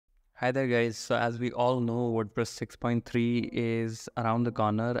Hi there guys, so as we all know, WordPress 6.3 is around the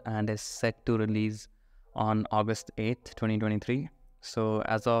corner and is set to release on August 8th, 2023. So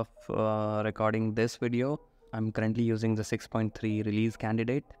as of recording this video, I'm currently using the 6.3 release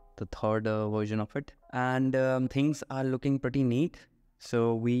candidate, the third version of it. And things are looking pretty neat.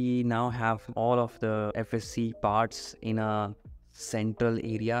 So we now have all of the FSC parts in a central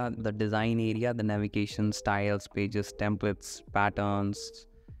area, the design area, the navigation, styles, pages, templates, patterns,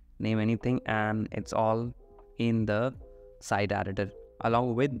 name anything, and it's all in the site editor.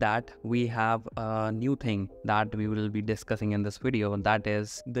 Along with that, we have a new thing that we will be discussing in this video, and that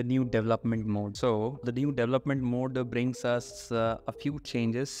is the new development mode. So the new development mode brings us a few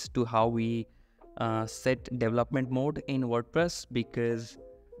changes to how we set development mode in WordPress, because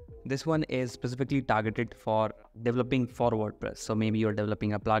this one is specifically targeted for developing for WordPress. So maybe you're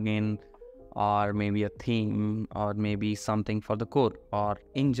developing a plugin, or maybe a theme, or maybe something for the core, or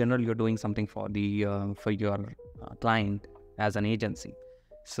in general you're doing something for the for your client as an agency.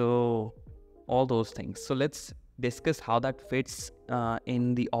 So all those things. So let's discuss how that fits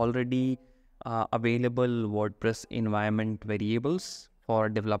in the already available WordPress environment variables for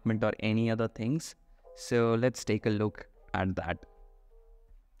development or any other things. So let's take a look at that.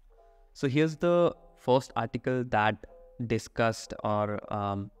 So here's the first article that discussed or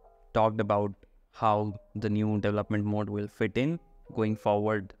talked about how the new development mode will fit in going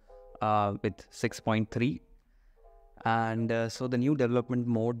forward with 6.3. And so the new development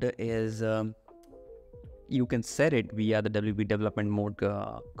mode is, you can set it via the WP Development Mode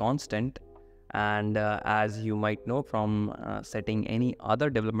constant. And as you might know from setting any other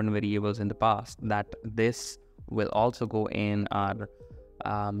development variables in the past, that this will also go in our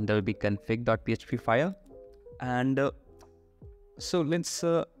WP config.php file. And so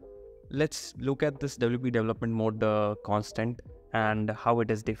let's look at this WP Development Mode constant and how it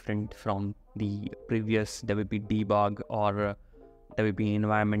is different from the previous WP debug or WP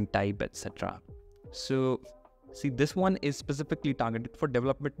environment type, etc. So see, this one is specifically targeted for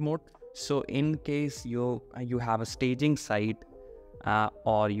development mode. So in case you have a staging site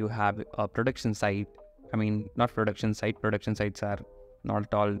or you have a production site, not production sites are not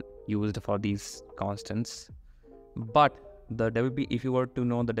at all used for these constants, but the WP, if you were to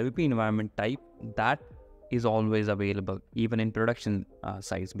know the WP environment type, that is always available even in production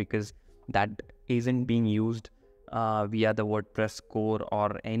sites, because that isn't being used via the WordPress core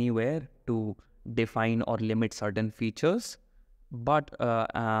or anywhere to define or limit certain features. But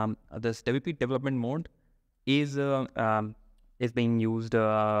this WP development mode is being used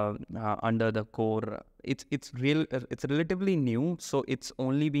under the core. It's relatively new, so it's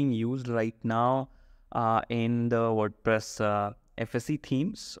only being used right now in the WordPress FSC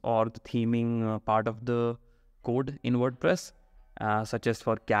themes, or the theming part of the code in WordPress, such as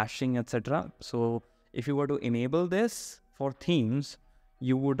for caching, etc. So if you were to enable this for themes,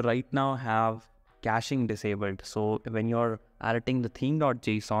 you would right now have caching disabled. So when you're editing the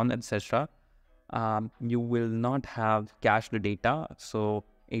theme.json, etc., you will not have cached data. So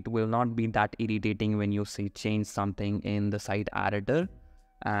it will not be that irritating when you say change something in the site editor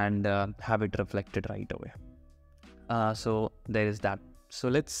and have it reflected right away. So there is that. So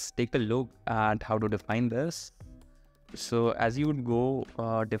let's take a look at how to define this. So as you would go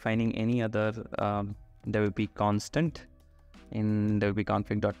defining any other WP constant in WP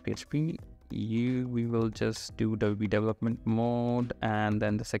config.php, we will just do WP development mode, and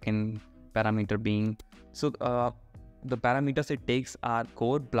then the second parameter being, so the parameters it takes are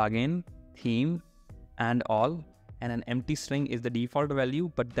core, plugin, theme, and all, and an empty string is the default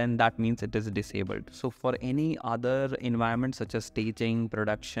value, but then that means it is disabled. So for any other environment such as staging,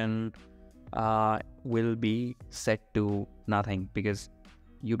 production, will be set to nothing, because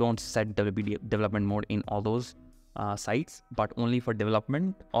you don't set WP development mode in all those sites, but only for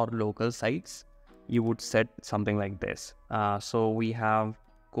development or local sites you would set something like this. So we have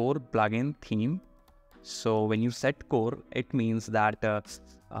core, plugin, theme. So when you set core, it means that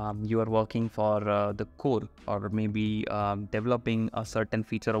you are working for the core, or maybe developing a certain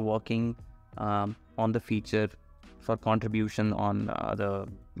feature, or working on the feature for contribution on the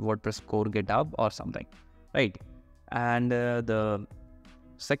WordPress core GitHub or something, right? And the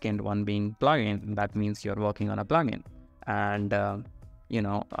second one being plugin, that means you're working on a plugin, and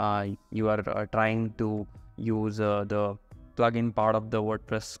you are trying to use the plugin part of the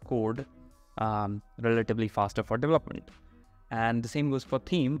WordPress code relatively faster for development. And the same goes for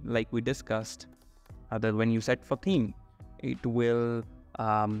theme, like we discussed, that when you set for theme, it will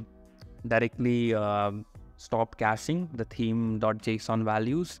directly stop caching the theme.json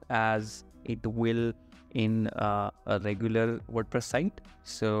values, as it will in a regular WordPress site.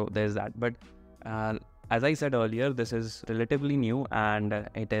 So there's that. But as I said earlier, this is relatively new and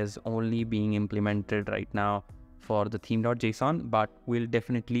it is only being implemented right now for the theme.json, but we'll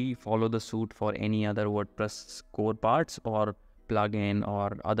definitely follow the suit for any other WordPress core parts or plugin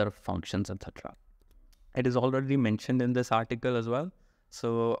or other functions, etc. It is already mentioned in this article as well.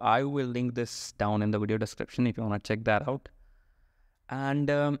 So I will link this down in the video description if you want to check that out.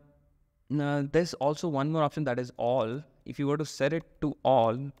 And there's also one more option, that is all. If you were to set it to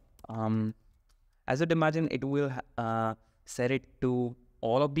all, as I'd imagine, it will set it to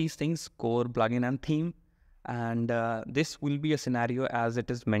all of these things, core, plugin and theme. And this will be a scenario as it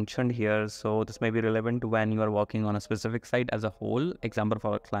is mentioned here. So this may be relevant when you are working on a specific site as a whole, example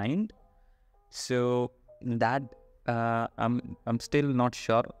for a client. So that I'm still not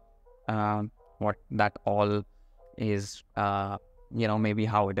sure what that all is, maybe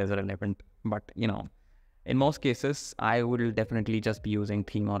how it is relevant. But, in most cases, I will definitely just be using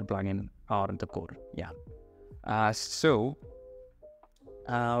theme or plugin or the core. Yeah. So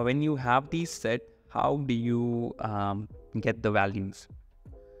when you have these set, how do you get the values?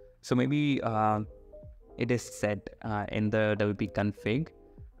 So maybe it is set in the WP config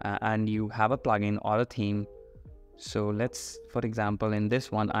and you have a plugin or a theme. So let's, for example, in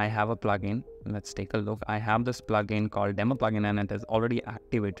this one, I have a plugin. Let's take a look. I have this plugin called demo plugin and it is already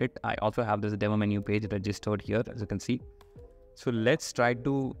activated. I also have this demo menu page registered here, as you can see. So let's try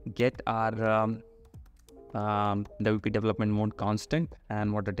to get our WP development mode constant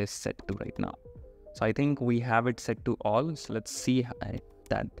and what it is set to right now. So I think we have it set to all. So let's see if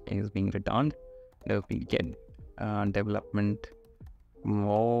that is being returned. WP get development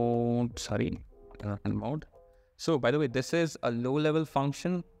mode, development mode. So by the way, this is a low level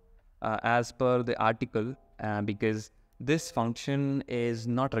function as per the article because this function is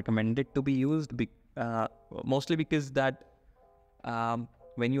not recommended to be used mostly because that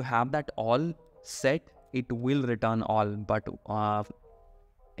when you have that all set, it will return all, but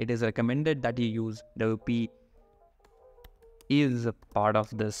it is recommended that you use WP is a part of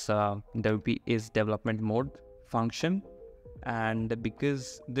this WP is development mode function. And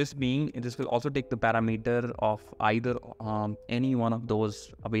because this will also take the parameter of either any one of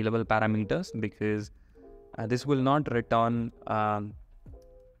those available parameters, because this will not return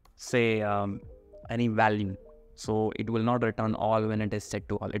any value. So it will not return all when it is set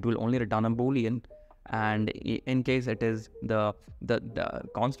to all. It will only return a boolean, and in case it is the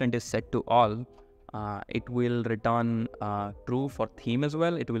constant is set to all, it will return true for theme as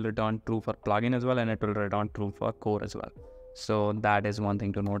well, it will return true for plugin as well, and it will return true for core as well. So that is one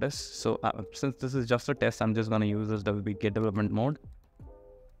thing to notice. So since this is just a test, I'm just going to use this WP get development mode.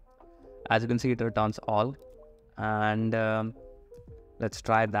 As you can see, it returns all. And let's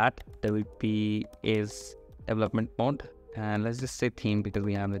try that. WP is development mode. And let's just say theme because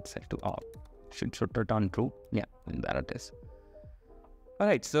we have it set to all. Should return true. Yeah, and there it is. All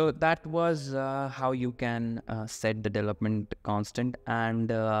right, so that was how you can set the development constant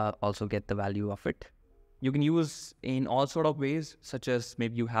and also get the value of it. You can use in all sort of ways, such as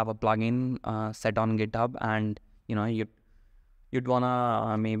maybe you have a plugin set on GitHub, and you'd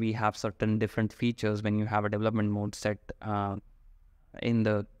wanna maybe have certain different features when you have a development mode set in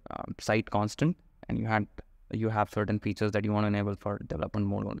the site constant, and you have certain features that you want to enable for development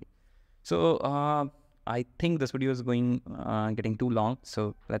mode only. So I think this video is getting too long,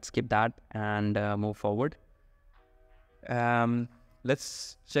 so let's skip that and move forward.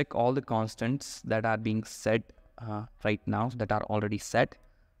 Let's check all the constants that are being set right now, that are already set.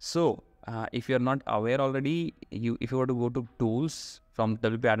 So if you're not aware already, if you were to go to tools from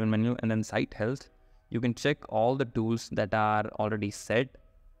WP admin menu and then site health, you can check all the tools that are already set.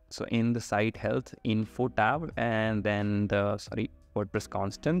 So in the site health info tab, and then the WordPress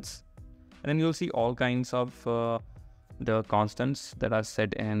constants, and then you'll see all kinds of the constants that are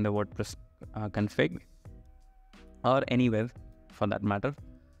set in the WordPress config or anywhere for that matter.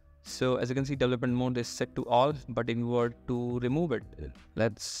 So as you can see, development mode is set to all, but if you were to remove it,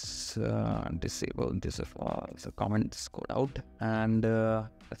 let's disable this of all. So comments code out, and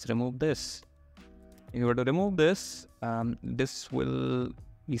let's remove this. If you were to remove this, this will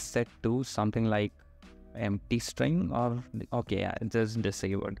be set to something like empty string, or okay, yeah, it's just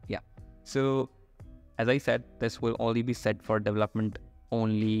disabled. Yeah. So as I said, this will only be set for development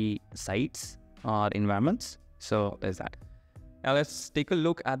only sites or environments. So there's that. Now let's take a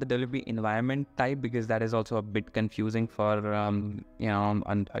look at the WP environment type, because that is also a bit confusing for a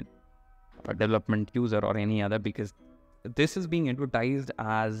development user or any other, because this is being advertised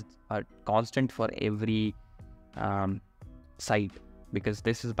as a constant for every site. because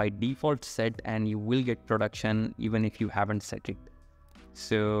this is by default set and you will get production even if you haven't set it.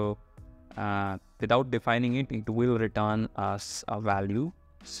 So without defining it, it will return us a value.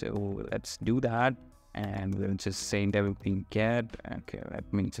 So let's do that, and we'll just say WP get. Okay,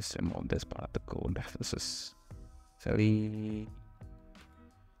 let me just remove this part of the code. This is sorry.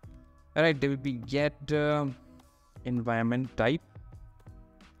 All right, WP get environment type,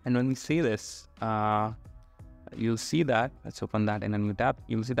 and when we say this, you'll see that, let's open that in a new tab.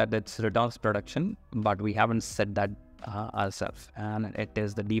 You'll see that it's returns production, but we haven't set that ourselves, and it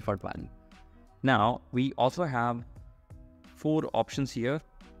is the default one. Now we also have 4 options here,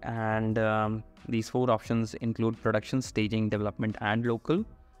 and these 4 options include production, staging, development, and local.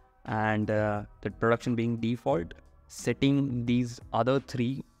 And the production being default, setting these other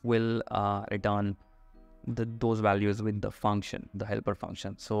 3 will return those values with the function, the helper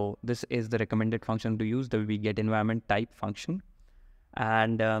function. So this is the recommended function to use, the WP get environment type function.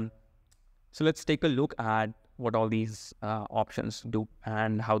 And so let's take a look at what all these options do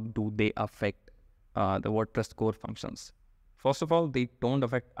and how do they affect the WordPress core functions. First of all, they don't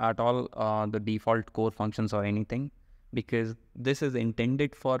affect at all the default core functions or anything, because this is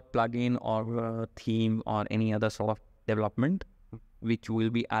intended for plugin or theme or any other sort of development which will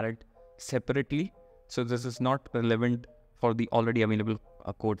be added separately. So this is not relevant for the already available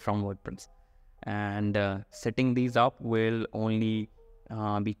code from WordPress. And setting these up will only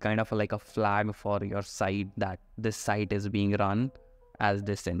be kind of like a flag for your site that this site is being run as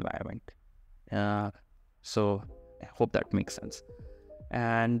this environment. So I hope that makes sense.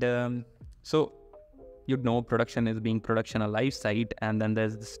 And so you'd know production is being production a live site, and then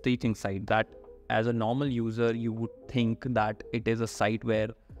there's the staging site that as a normal user you would think that it is a site where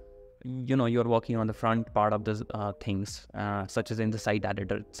you're working on the front part of the things, such as in the site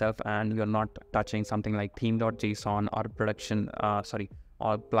editor itself, and you're not touching something like theme.json or production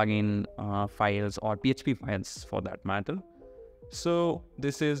or plugin files or PHP files for that matter. So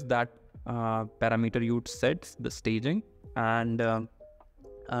this is that parameter you'd set, the staging. And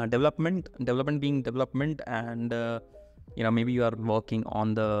development being development, and maybe you are working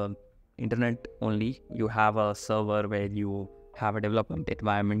on the internet only. You have a server where you have a development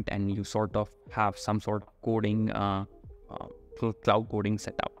environment and you sort of have some sort of coding, cloud coding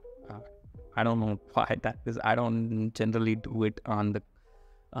setup. I don't know why that is. I don't generally do it on the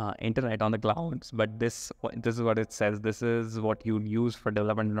internet, on the clouds, but this is what it says. This is what you use for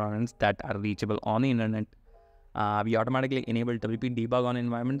development environments that are reachable on the internet. We automatically enable WP debug on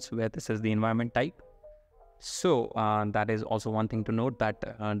environments where this is the environment type. So that is also one thing to note, that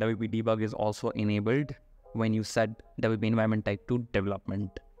WP debug is also enabled when you set WP environment type to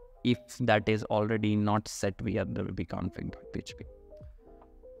development, if that is already not set via WP config.php.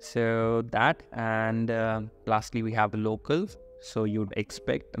 So that, and lastly we have local. So you'd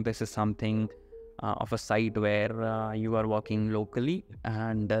expect this is something of a site where you are working locally,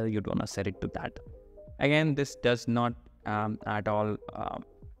 and you'd want to set it to that. Again, this does not at all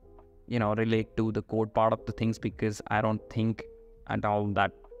relate to the code part of the things, because I don't think at all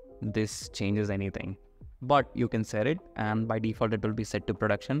that this changes anything. But you can set it, and by default it will be set to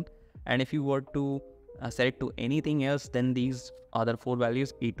production. And if you were to set it to anything else than these other 4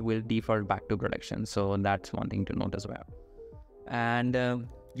 values, it will default back to production. So that's one thing to note as well. And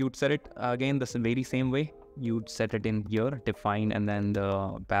you'd set it again the very same way. You'd set it in here, define, and then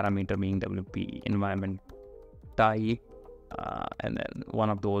the parameter being WP environment type, and then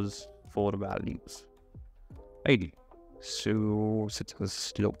one of those 4 values. Right. So such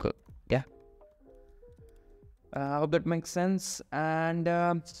as local. Yeah. I hope that makes sense. And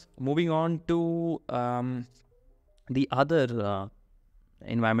moving on to the other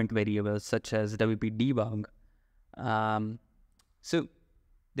environment variables such as WP debug. So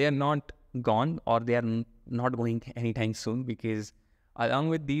they are not gone, or they are not going anytime soon, because along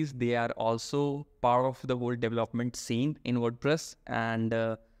with these, they are also part of the whole development scene in WordPress.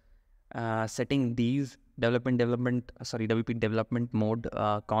 And setting these WP development mode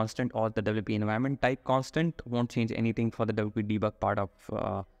constant, or the WP environment type constant, won't change anything for the WP debug part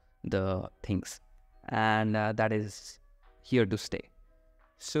of the things, and that is here to stay.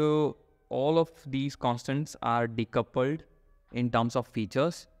 So all of these constants are decoupled in terms of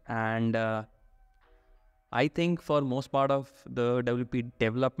features, and I think for most part of the WP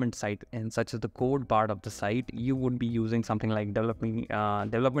development site, and such as the code part of the site, you would be using something like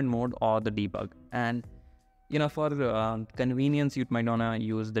development mode or the debug. And for convenience, you might wanna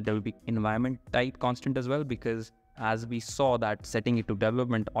use the WP environment type constant as well, because as we saw that setting it to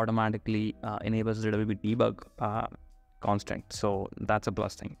development automatically enables the WP debug constant. So that's a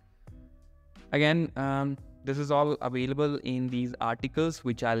plus thing. Again, this is all available in these articles,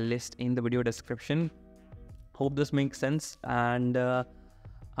 which I'll list in the video description. Hope this makes sense, and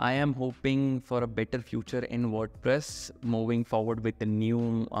I am hoping for a better future in WordPress moving forward with the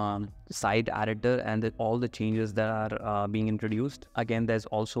new site editor and all the changes that are being introduced. Again, there's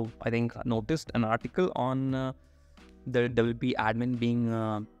also, I think, noticed an article on the WP admin being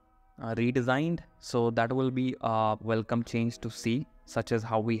redesigned. So that will be a welcome change to see, such as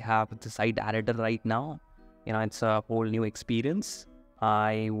how we have the site editor right now. You know, it's a whole new experience.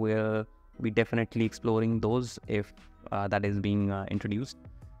 I will be definitely exploring those if that is being introduced.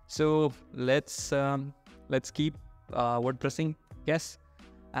 So let's keep WordPressing, yes,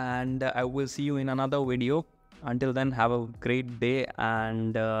 and I will see you in another video. Until then, have a great day,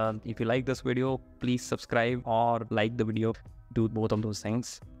 and if you like this video, please subscribe or like the video. Do both of those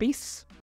things. Peace.